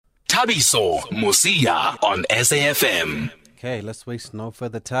Thabiso Musia on SAFM. Okay, let's waste no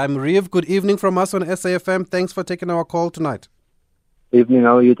further time. Reeve, good evening from us on SAFM. Thanks for taking our call tonight. Evening,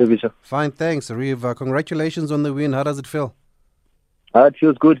 how are you, Thabiso? Fine, thanks. Reeve, congratulations on the win. How does it feel? It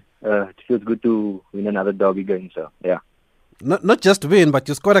feels good. It feels good to win another derby game, so yeah. Not just win, but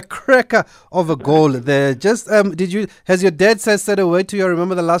you scored a cracker of a goal there. Just has your dad said a word to you? I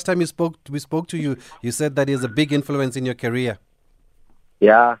remember the last time we spoke to you, you said that he has a big influence in your career.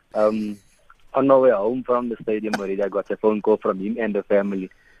 Yeah, on my way home from the stadium already, I got a phone call from him and the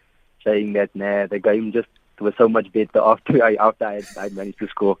family saying that the game just was so much better after I managed to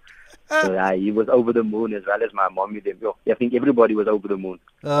score. So he was over the moon, as well as my mom with him. I think everybody was over the moon.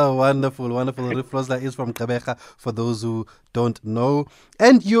 Oh, wonderful, wonderful. Reeve Frosler is from Gqeberha, for those who don't know.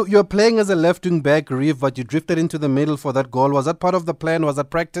 And you're playing as a left wing back, Reeve, but you drifted into the middle for that goal. Was that part of the plan? Was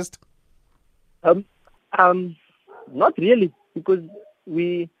that practiced? Not really, because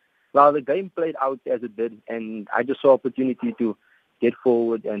the game played out as it did, and I just saw opportunity to get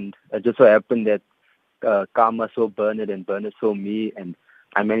forward, and it just so happened that Karma saw Bernard and Bernard saw me, and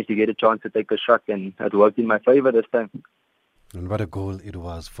I managed to get a chance to take a shot, and it worked in my favor this time. And what a goal it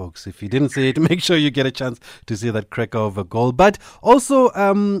was, folks. If you didn't see it, make sure you get a chance to see that cracker of a goal. But also,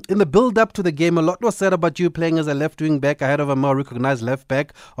 in the build-up to the game, a lot was said about you playing as a left-wing back ahead of a more recognized left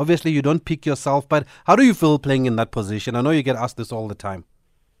back. Obviously, you don't pick yourself, but how do you feel playing in that position? I know you get asked this all the time.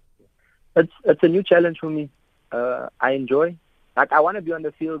 It's a new challenge for me. I enjoy. I want to be on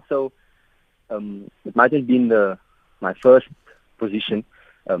the field, so it might have been my first position.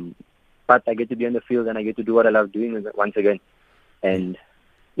 But I get to be on the field and I get to do what I love doing once again. And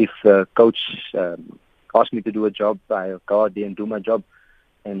if coach asks me to do a job, I'll go out there and do my job.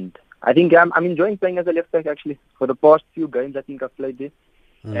 And I think I'm enjoying playing as a left back, actually. For the past few games, I think I've played there.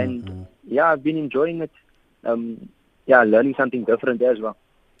 Mm-hmm. And I've been enjoying it. Learning something different as well.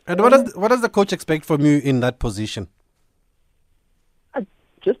 And what does the coach expect from you in that position?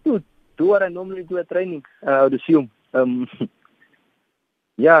 Just to do what I normally do at training, I would assume.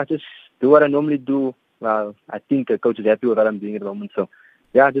 Just do what I normally do. I think the coach is happy with what I'm doing at the moment. So,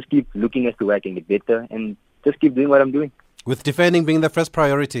 just keep looking as to where I can get better and just keep doing what I'm doing. With defending being the first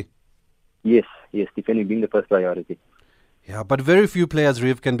priority? Yes, defending being the first priority. Yeah, but very few players,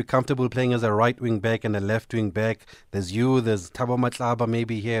 Reeve, can be comfortable playing as a right wing back and a left wing back. There's Thabo Matlaba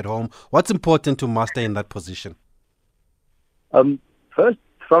maybe here at home. What's important to master in that position? First,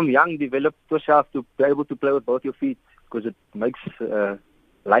 from young, develop yourself to be able to play with both your feet, because it makes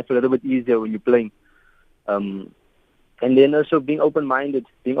life a little bit easier when you're playing. And then also being open-minded,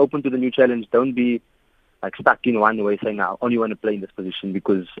 being open to the new challenge. Don't be stuck in one way saying, I only want to play in this position,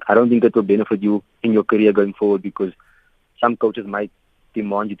 because I don't think that will benefit you in your career going forward, because some coaches might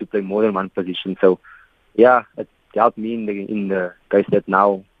demand you to play more than one position. So, it helped me in the case that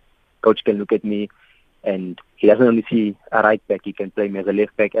now coach can look at me and he doesn't only see a right back, he can play me as a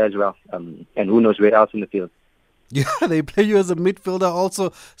left back as well. And who knows where else in the field. Yeah, they play you as a midfielder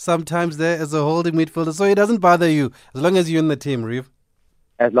also sometimes there as a holding midfielder. So it doesn't bother you as long as you're in the team, Reeve.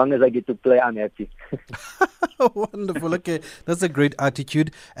 As long as I get to play, I'm happy. Wonderful. Okay, that's a great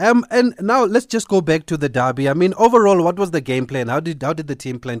attitude. And now let's just go back to the derby. I mean, overall, what was the game plan? How did the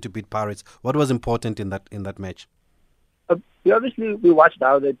team plan to beat Pirates? What was important in that match? We watched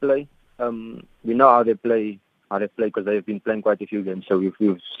how they play. We know how they play because they've been playing quite a few games. So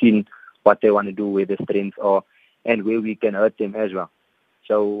we've seen what they want to do, where their strengths are, and where we can hurt them as well.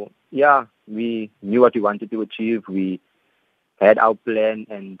 So we knew what we wanted to achieve. We had our plan,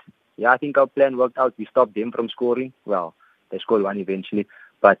 and I think our plan worked out. We stopped them from scoring. Well, they scored one eventually,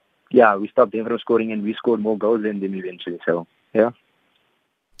 but we stopped them from scoring, and we scored more goals than them eventually. So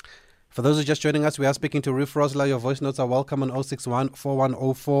For those who are just joining us, we are speaking to Reeve Frosler. Your voice notes are welcome on 061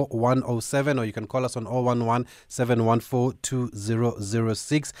 4104 107, or you can call us on 011 714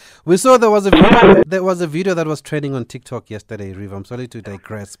 2006. We saw there was a video that was trending on TikTok yesterday, Reeve. I'm sorry to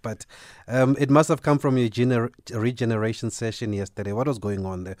digress, but it must have come from your regeneration session yesterday. What was going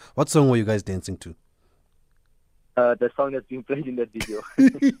on there? What song were you guys dancing to? The song that's being played in that video.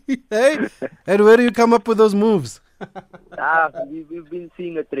 Hey, and where do you come up with those moves? We've been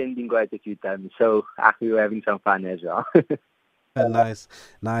seeing it trending quite a few times, so we were having some fun as well.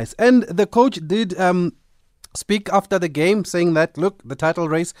 Nice. And the coach did speak after the game, saying that, look, the title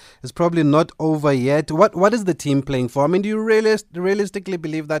race is probably not over yet. What is the team playing for? I mean, do you realistically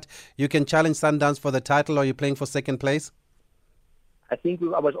believe that you can challenge Sundowns for the title, or are you playing for second place? I think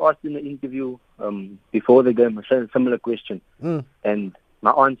I was asked in the interview before the game a similar question, and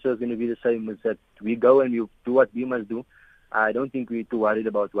my answer is going to be the same, is that we go and we do what we must do. I don't think we're too worried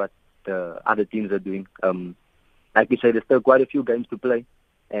about what the other teams are doing. Like you said, there's still quite a few games to play,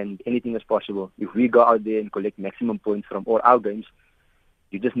 and anything is possible. If we go out there and collect maximum points from all our games,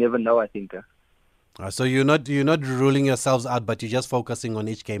 you just never know, I think. So you're not ruling yourselves out, but you're just focusing on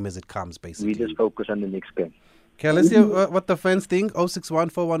each game as it comes, basically. We just focus on the next game. Okay, let's hear what the fans think.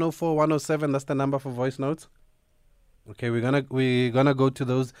 0614104104107. That's the number for voice notes. Okay, we're gonna go to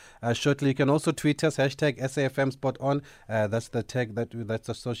those shortly. You can also tweet us #SAFM Spot On. That's the tag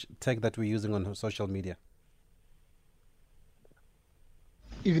tag that we're using on social media.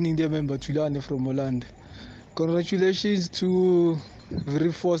 Evening, dear member Tulane from Holland. Congratulations to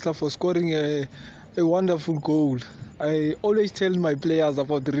Rief Vosloo for scoring a wonderful goal. I always tell my players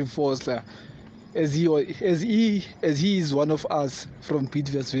about Rief Vosloo, as he is one of us from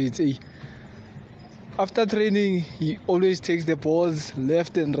Piet. After training, he always takes the balls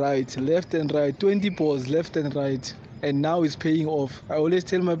left and right, 20 balls left and right, and now it's paying off. I always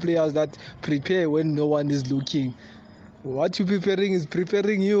tell my players that prepare when no one is looking. What you're preparing is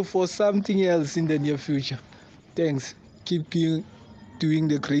preparing you for something else in the near future. Thanks. Keep doing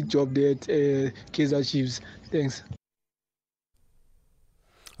the great job there at Kaizer Chiefs. Thanks.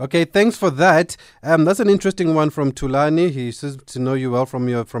 Okay, thanks for that. That's an interesting one from Tulani. He says to know you well from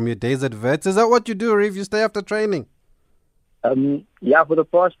your days at Vets. Is that what you do, Rief? You stay after training? Yeah, for the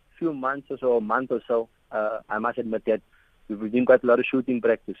past few months or so, a month or so, I must admit that we've been doing quite a lot of shooting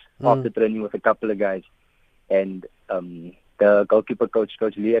practice after training with a couple of guys. And the goalkeeper coach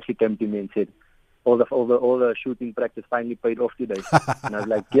Lee, actually came to me and said, all the shooting practice finally paid off today. And I was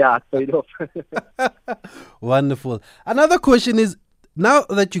like, yeah, it paid off. Wonderful. Another question is, now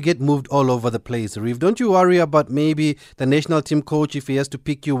that you get moved all over the place, Rief, don't you worry about maybe the national team coach, if he has to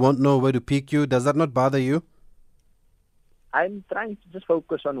pick you, won't know where to pick you? Does that not bother you? I'm trying to just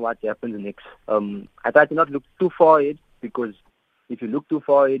focus on what happens next. I try to not look too far ahead, because if you look too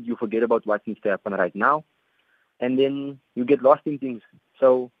far ahead, you forget about what needs to happen right now. And then you get lost in things.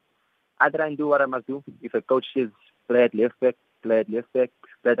 So I try and do what I must do. If a coach says play at left back, play at left back,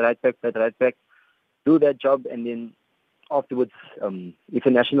 play at right back, play at right back, do that job. And then afterwards, if a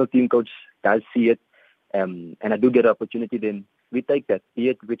national team coach does see it, and I do get an opportunity, then we take that, be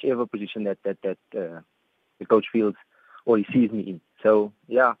it whichever position that the coach feels or he sees me in. So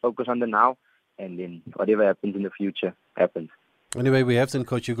yeah, focus on the now, and then whatever happens in the future happens. Anyway, we have seen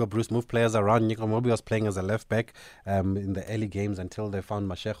Coach Hugo Broos move players around. Nico Mobi was playing as a left back in the early games until they found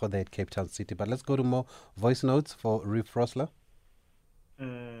Mashego there at Cape Town City. But let's go to more voice notes for Rief Vosloo.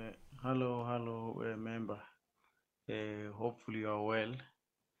 Hello, member. Hopefully you are well.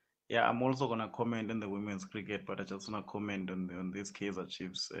 Yeah, I'm also going to comment on the women's cricket, but I just want to comment on this Kaizer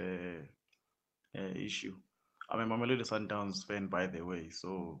Chiefs issue. I'm a Mamelodi Sundowns fan, by the way,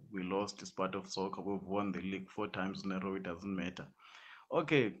 so we lost this part of soccer. We've won the league 4 times in a row. It doesn't matter.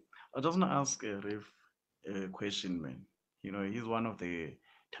 Okay, I just want to ask Rief a question, man. You know, he's one of the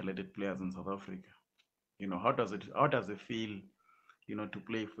talented players in South Africa. You know, how does it feel, you know, to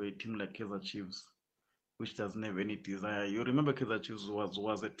play for a team like Kaizer Chiefs, which doesn't have any desire? You remember Kaizer Chiefs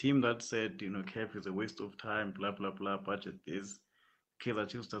was a team that said, you know, CAF is a waste of time, blah, blah, blah, budget this. Kaizer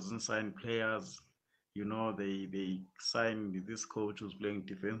Chiefs doesn't sign players. You know, they signed this coach who's playing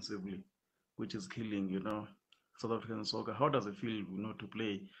defensively, which is killing, you know, South African soccer. How does it feel, you know, to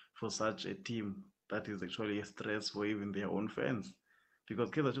play for such a team that is actually a stress for even their own fans? Because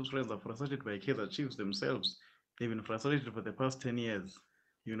Kaizer Chiefs fans are frustrated by Kaizer Chiefs themselves. They've been frustrated for the past 10 years.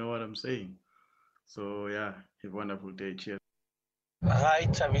 You know what I'm saying? So, yeah, have a wonderful day. Cheers. Hi,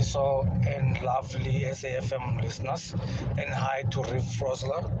 Tabiso and lovely SAFM listeners. And hi to Rief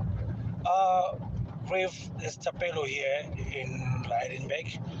Vosloo. Rief, it's Tapelo here in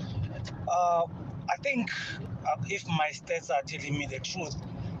Leidenberg. I think if my stats are telling me the truth,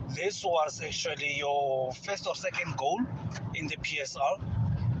 this was actually your first or second goal in the PSL.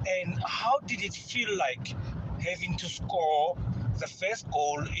 And how did it feel like having to score the first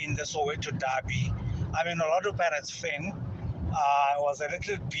goal in the Soweto derby? I mean, a lot of Pirates fan. I was a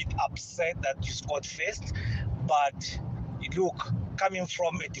little bit upset that you scored first, but look, coming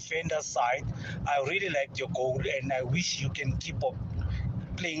from a defender's side, I really liked your goal, and I wish you can keep up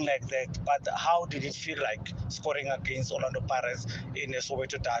playing like that. But how did it feel like scoring against Orlando Pirates in the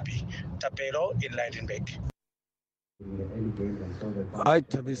Soweto derby? Tapelo in Leidenberg. Hi,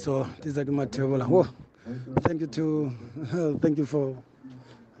 Tabiso. This is Agima Tebola. Oh, thank you for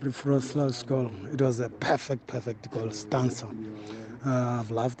Rief Vosloo's goal. It was a perfect goal, stanza.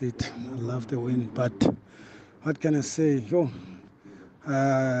 I've loved it. I love the win. But what can I say?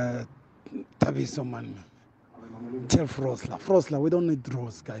 Tabiso, man. Tell Vosloo, we don't need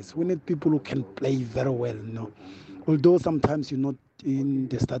draws, guys. We need people who can play very well, you know. Although sometimes you're not in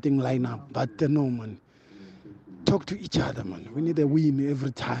the starting lineup, but no, man. talk to each other, man. We need a win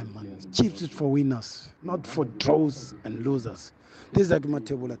every time, man. Chiefs is for winners, not for draws and losers. This is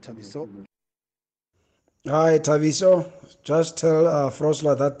Matebola Tabiso. Hi, Taviso. Just tell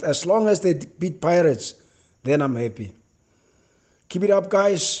Frosla that as long as they beat Pirates, then I'm happy. Keep it up,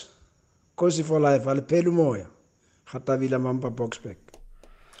 guys. Kosi for life. Alipelu moya. Hatavila Mampa Boxback.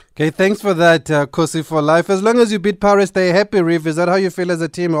 Okay, thanks for that, Kosi for life. As long as you beat Pirates, they're happy, Reef. Is that how you feel as a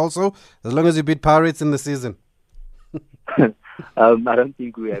team also? As long as you beat Pirates in the season? I don't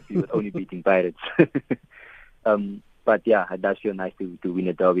think we're happy with only beating Pirates. But yeah, it does feel nice to win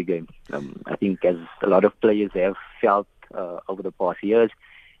a derby game. I think as a lot of players have felt over the past years,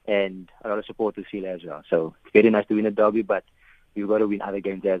 and a lot of supporters feel as well. So it's very nice to win a derby, but you've got to win other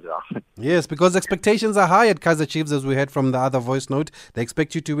games as well. Yes, because expectations are high at Kaizer Chiefs, as we heard from the other voice note. They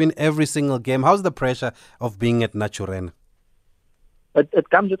expect you to win every single game. How's the pressure of being at Naturena? It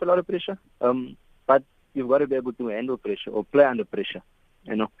comes with a lot of pressure, but you've got to be able to handle pressure or play under pressure.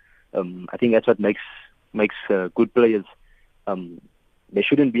 You know, I think that's what makes good players. There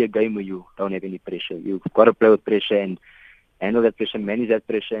shouldn't be a game where you don't have any pressure. You've got to play with pressure and handle that pressure, manage that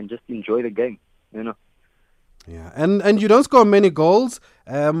pressure, and just enjoy the game. You know. Yeah, and you don't score many goals.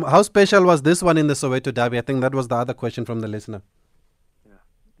 How special was this one in the Soweto derby? I think that was the other question from the listener. Yeah.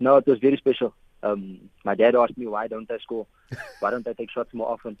 No, it was very special. My dad asked me, why don't I score? Why don't I take shots more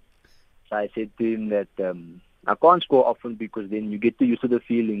often? So I said to him that I can't score often because then you get too used to the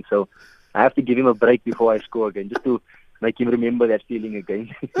feeling. So I have to give him a break before I score again, just to make him remember that feeling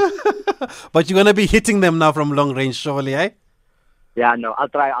again. But you're going to be hitting them now from long range, surely, eh? Yeah, no, I'll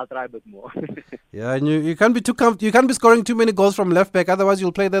try a bit more. Yeah, and you can't be you can't be scoring too many goals from left back, otherwise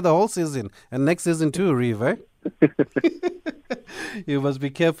you'll play there the whole season and next season too, Reeve, eh? You must be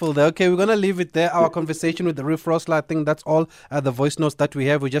careful there. Okay, we're going to leave it there. Our conversation with the Reeve Frosler, I think that's all the voice notes that we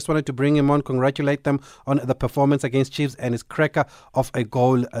have. We just wanted to bring him on, congratulate them on the performance against Chiefs and his cracker of a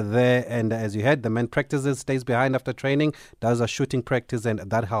goal there. And as you heard, the man practices, stays behind after training, does a shooting practice, and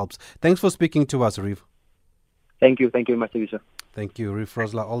that helps. Thanks for speaking to us, Reeve. Thank you very much, Lisa. Thank you, Reeve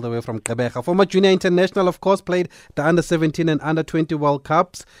Frosler, all the way from Gqeberha. Former junior international, of course, played the Under-17 and Under-20 World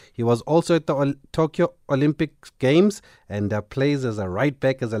Cups. He was also at the Tokyo Olympic Games and plays as a right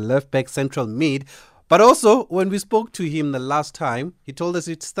back, as a left back, central mid. But also, when we spoke to him the last time, he told us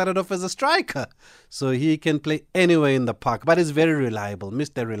he started off as a striker. So he can play anywhere in the park. But he's very reliable,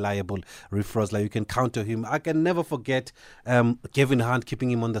 Mr. Reliable, Reeve Frosler. You can count on him. I can never forget Kevin Hunt keeping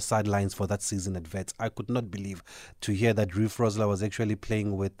him on the sidelines for that season at Vets. I could not believe to hear that Reeve Frosler was actually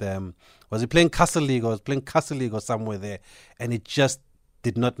playing with, was he playing Castle League? Or was playing Castle League or somewhere there. And it just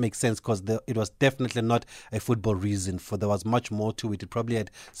did not make sense because it was definitely not a football reason. For there was much more to it. It probably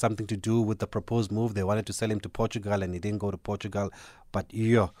had something to do with the proposed move. They wanted to sell him to Portugal and he didn't go to Portugal. But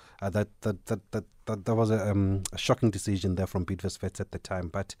yeah, that was a shocking decision there from Bidvest Vets at the time.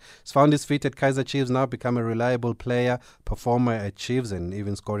 But he's found his feet at Kaizer Chiefs now, become a reliable player, performer at Chiefs, and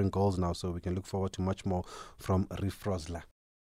even scoring goals now. So we can look forward to much more from Reeve Frosler.